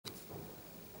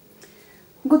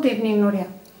Good evening, Nuria.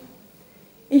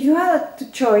 If you had to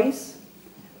choice,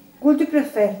 would you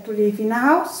prefer to live in a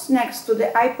house next to the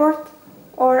airport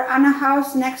or in a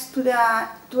house next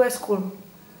to a school?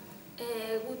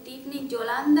 Good evening,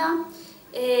 Yolanda.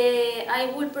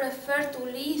 I would prefer to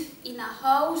live in a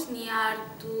house near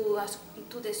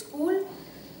to the school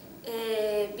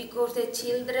because the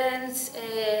children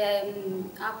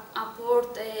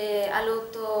apport a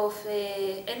lot of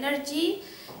energy.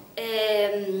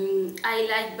 I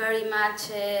like very much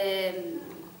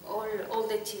all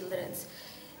the children.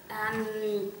 And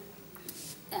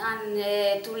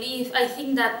to live, I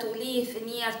think that to live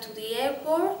near to the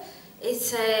airport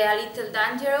is a little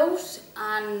dangerous,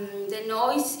 and the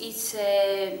noise is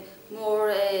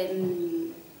more.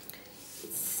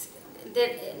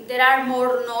 There are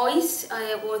more noise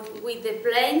with the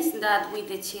planes than with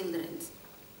the children.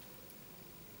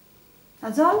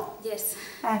 That's all? Yes.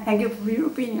 Thank you for your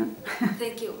opinion.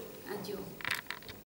 Thank you, and you.